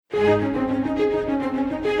The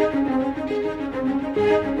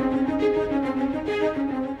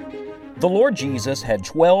Lord Jesus had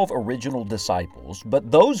 12 original disciples,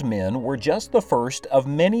 but those men were just the first of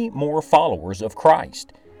many more followers of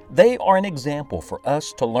Christ. They are an example for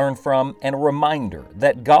us to learn from and a reminder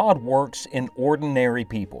that God works in ordinary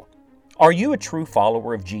people. Are you a true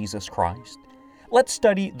follower of Jesus Christ? Let's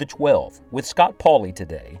study the 12 with Scott Pauley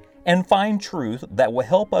today and find truth that will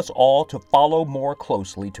help us all to follow more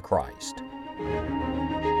closely to Christ.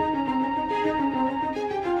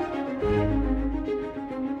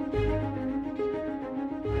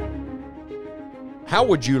 How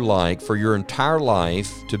would you like for your entire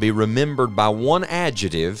life to be remembered by one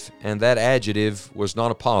adjective, and that adjective was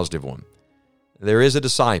not a positive one? There is a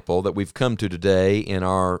disciple that we've come to today in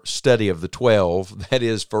our study of the 12 that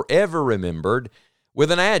is forever remembered with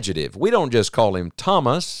an adjective. We don't just call him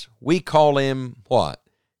Thomas, we call him what?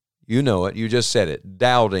 You know it, you just said it,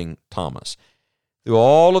 Doubting Thomas. Through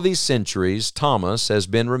all of these centuries, Thomas has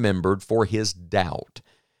been remembered for his doubt.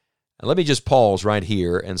 Now, let me just pause right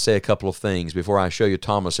here and say a couple of things before I show you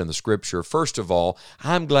Thomas in the Scripture. First of all,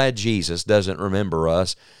 I'm glad Jesus doesn't remember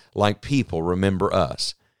us like people remember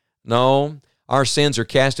us. No, our sins are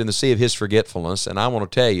cast in the sea of His forgetfulness, and I want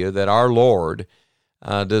to tell you that our Lord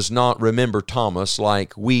does not remember Thomas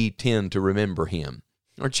like we tend to remember him.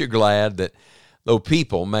 Aren't you glad that though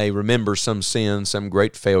people may remember some sin, some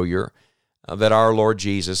great failure, that our Lord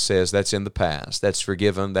Jesus says that's in the past, that's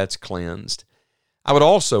forgiven, that's cleansed? I would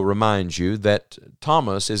also remind you that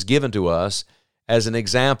Thomas is given to us as an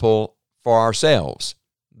example for ourselves,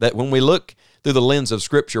 that when we look through the lens of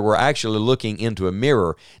Scripture, we're actually looking into a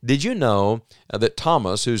mirror. Did you know that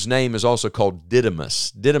Thomas, whose name is also called Didymus,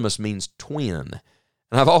 Didymus means twin,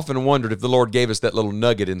 and I've often wondered if the Lord gave us that little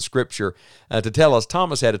nugget in Scripture to tell us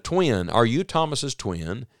Thomas had a twin. Are you Thomas's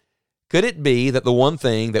twin? Could it be that the one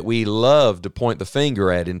thing that we love to point the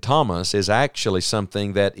finger at in Thomas is actually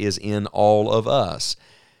something that is in all of us?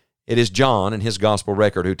 It is John in his gospel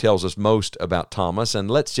record who tells us most about Thomas,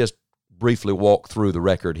 and let's just briefly walk through the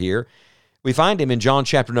record here. We find him in John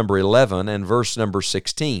chapter number 11 and verse number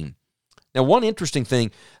 16. Now, one interesting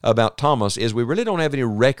thing about Thomas is we really don't have any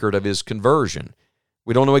record of his conversion.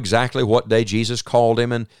 We don't know exactly what day Jesus called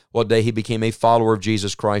him and what day he became a follower of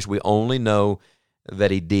Jesus Christ. We only know that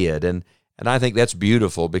he did. And I think that's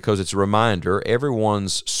beautiful because it's a reminder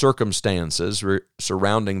everyone's circumstances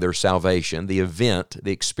surrounding their salvation, the event,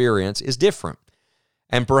 the experience is different.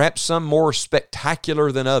 And perhaps some more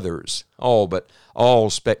spectacular than others. Oh, but all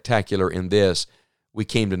spectacular in this, we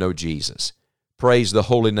came to know Jesus. Praise the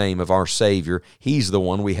holy name of our Savior. He's the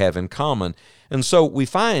one we have in common. And so we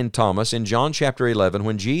find Thomas in John chapter 11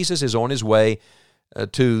 when Jesus is on his way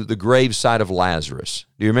to the graveside of Lazarus.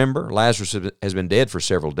 Do you remember? Lazarus has been dead for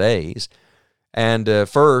several days. And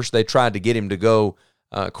first, they tried to get him to go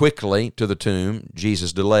quickly to the tomb.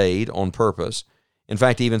 Jesus delayed on purpose. In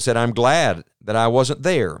fact, he even said, I'm glad that I wasn't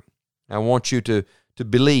there. I want you to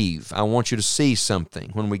believe. I want you to see something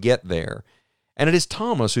when we get there. And it is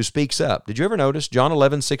Thomas who speaks up. Did you ever notice? John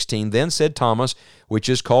 11:16, then said Thomas, which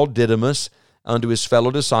is called Didymus, unto his fellow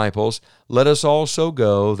disciples, let us also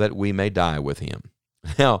go that we may die with him.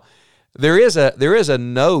 Now, there is a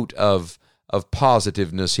note of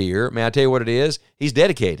positiveness here. May I tell you what it is? He's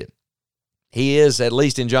dedicated. He is, at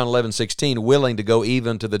least in John 11:16, willing to go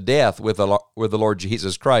even to the death with the Lord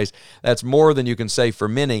Jesus Christ. That's more than you can say for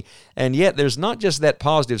many. And yet, there's not just that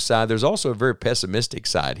positive side. There's also a very pessimistic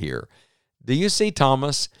side here. Do you see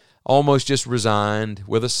Thomas almost just resigned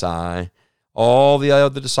with a sigh? All the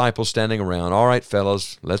other disciples standing around. All right,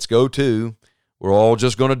 fellas, let's go too. We're all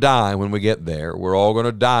just going to die when we get there. We're all going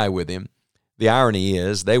to die with him. The irony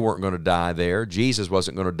is they weren't going to die there. Jesus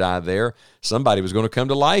wasn't going to die there. Somebody was going to come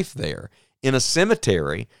to life there. In a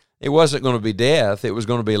cemetery, it wasn't going to be death. It was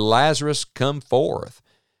going to be Lazarus come forth.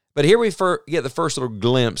 But here we get the first little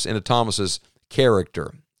glimpse into Thomas's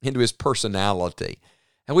character, into his personality.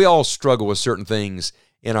 And we all struggle with certain things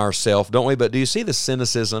in ourselves, don't we? But do you see the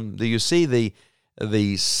cynicism? Do you see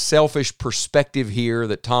the selfish perspective here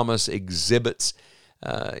that Thomas exhibits?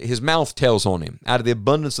 His mouth tells on him. Out of the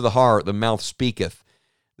abundance of the heart, the mouth speaketh.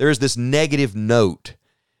 There is this negative note.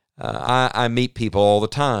 I meet people all the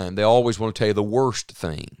time. They always want to tell you the worst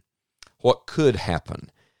thing, what could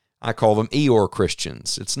happen. I call them Eeyore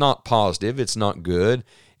Christians. It's not positive. It's not good.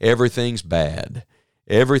 Everything's bad.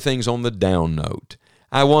 Everything's on the down note.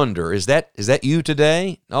 I wonder, is that you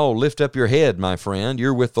today? Oh, lift up your head, my friend.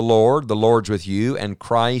 You're with the Lord. The Lord's with you, and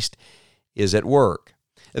Christ is at work.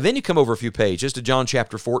 And then you come over a few pages to John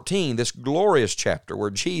chapter 14, this glorious chapter where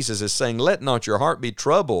Jesus is saying, let not your heart be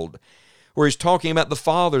troubled. where he's talking about the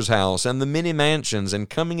Father's house and the many mansions and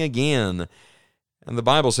coming again. And the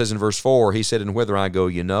Bible says in verse 4, he said, "And whither I go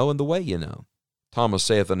you know, and the way you know." Thomas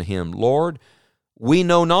saith unto him, "Lord, we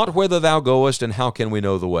know not whither thou goest, and how can we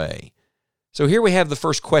know the way?" So here we have the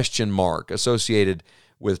first question mark associated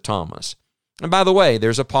with Thomas. And by the way,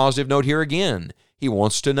 there's a positive note here again. He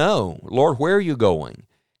wants to know, "Lord, where are you going?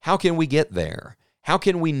 How can we get there? How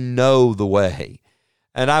can we know the way?"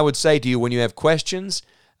 And I would say to you, when you have questions,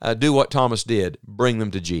 do what Thomas did. Bring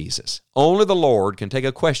them to Jesus. Only the Lord can take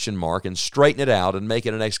a question mark and straighten it out and make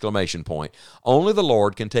it an exclamation point. Only the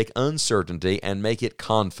Lord can take uncertainty and make it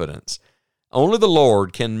confidence. Only the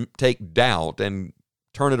Lord can take doubt and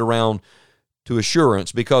turn it around to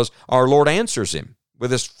assurance, because our Lord answers him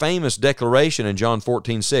with this famous declaration in John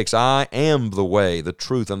 14:6, "I am the way, the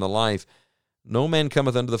truth, and the life. No man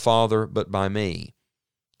cometh unto the Father but by me."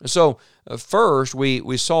 So first,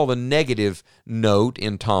 we saw the negative note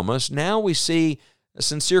in Thomas. Now we see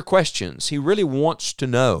sincere questions. He really wants to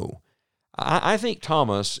know. I think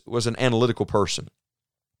Thomas was an analytical person.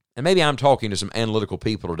 And maybe I'm talking to some analytical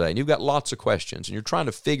people today, and you've got lots of questions, and you're trying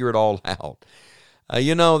to figure it all out.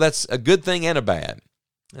 That's a good thing and a bad.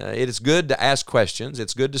 It is good to ask questions.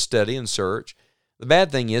 It's good to study and search. The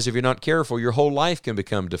bad thing is, if you're not careful, your whole life can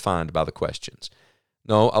become defined by the questions.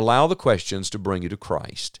 No, allow the questions to bring you to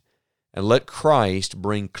Christ, and let Christ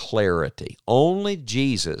bring clarity. Only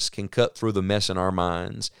Jesus can cut through the mess in our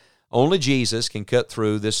minds. Only Jesus can cut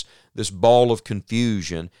through this ball of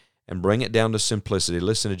confusion and bring it down to simplicity.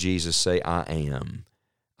 Listen to Jesus say, "I am.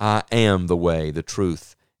 I am the way, the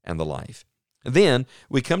truth, and the life." And then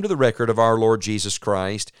we come to the record of our Lord Jesus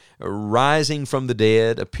Christ rising from the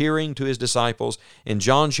dead, appearing to his disciples. In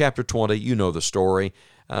John chapter 20, you know the story.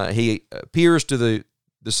 He appears to the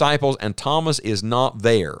disciples, and Thomas is not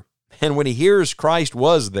there. And when he hears Christ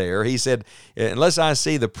was there, he said, "Unless I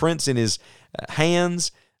see the prints in his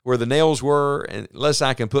hands where the nails were, unless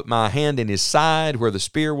I can put my hand in his side where the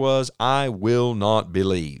spear was, I will not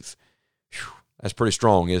believe." Whew, that's pretty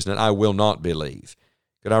strong, isn't it? I will not believe.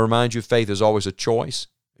 Could I remind you, faith is always a choice.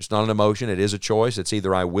 It's not an emotion. It is a choice. It's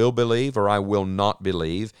either I will believe or I will not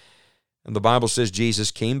believe. And the Bible says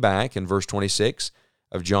Jesus came back in verse 26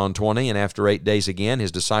 of John 20, and after 8 days again,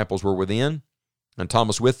 his disciples were within, and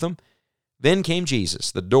Thomas with them. Then came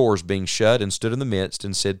Jesus, the doors being shut, and stood in the midst,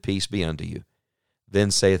 and said, "Peace be unto you."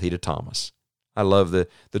 Then saith he to Thomas. I love the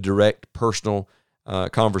direct, personal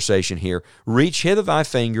conversation here. "Reach hither thy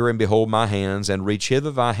finger, and behold my hands, and reach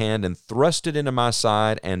hither thy hand, and thrust it into my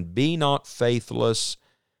side, and be not faithless,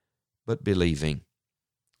 but believing."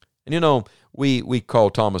 And we call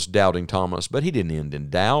Thomas Doubting Thomas, but he didn't end in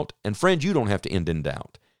doubt. And friend, you don't have to end in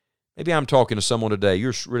doubt. Maybe I'm talking to someone today,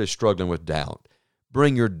 you're really struggling with doubt.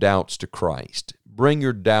 Bring your doubts to Christ. Bring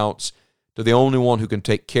your doubts to the only one who can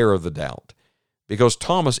take care of the doubt. Because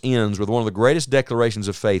Thomas ends with one of the greatest declarations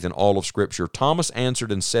of faith in all of Scripture. Thomas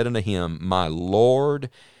answered and said unto him, "My Lord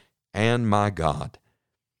and my God."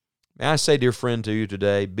 May I say, dear friend, to you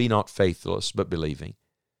today, be not faithless, but believing.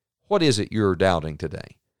 What is it you're doubting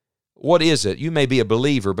today? What is it? You may be a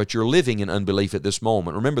believer, but you're living in unbelief at this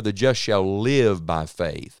moment. Remember, the just shall live by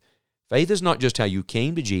faith. Faith is not just how you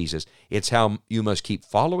came to Jesus, it's how you must keep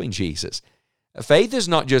following Jesus. Faith is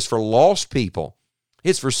not just for lost people,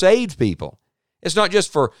 it's for saved people. It's not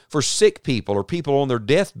just for sick people or people on their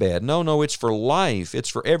deathbed. No, it's for life. It's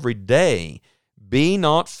for every day. Be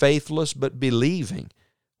not faithless, but believing.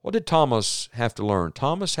 What did Thomas have to learn?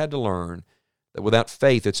 Thomas had to learn that without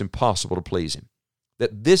faith it's impossible to please him.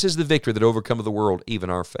 That this is the victory that overcometh the world, even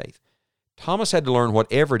our faith. Thomas had to learn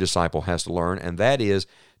what every disciple has to learn, and that is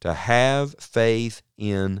to have faith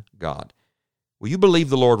in God. Will you believe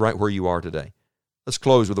the Lord right where you are today? Let's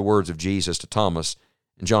close with the words of Jesus to Thomas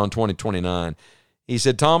in John 20:29. He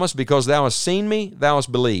said, "Thomas, because thou hast seen me, thou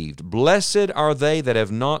hast believed. Blessed are they that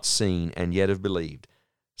have not seen and yet have believed."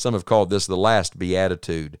 Some have called this the last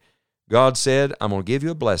beatitude. God said, "I'm going to give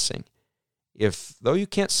you a blessing. If, though you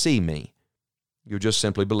can't see me, you'll just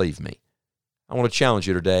simply believe me." I want to challenge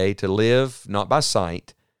you today to live not by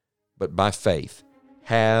sight, but by faith.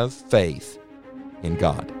 Have faith in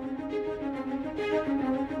God.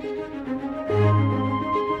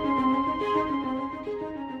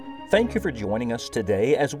 Thank you for joining us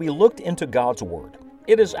today as we looked into God's Word.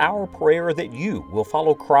 It is our prayer that you will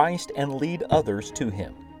follow Christ and lead others to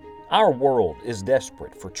Him. Our world is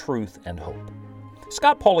desperate for truth and hope.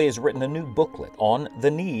 Scott Pauley has written a new booklet on the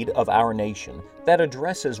need of our nation that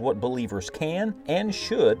addresses what believers can and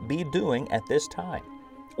should be doing at this time.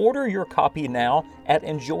 Order your copy now at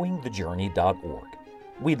enjoyingthejourney.org.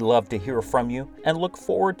 We'd love to hear from you and look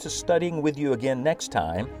forward to studying with you again next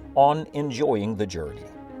time on Enjoying the Journey.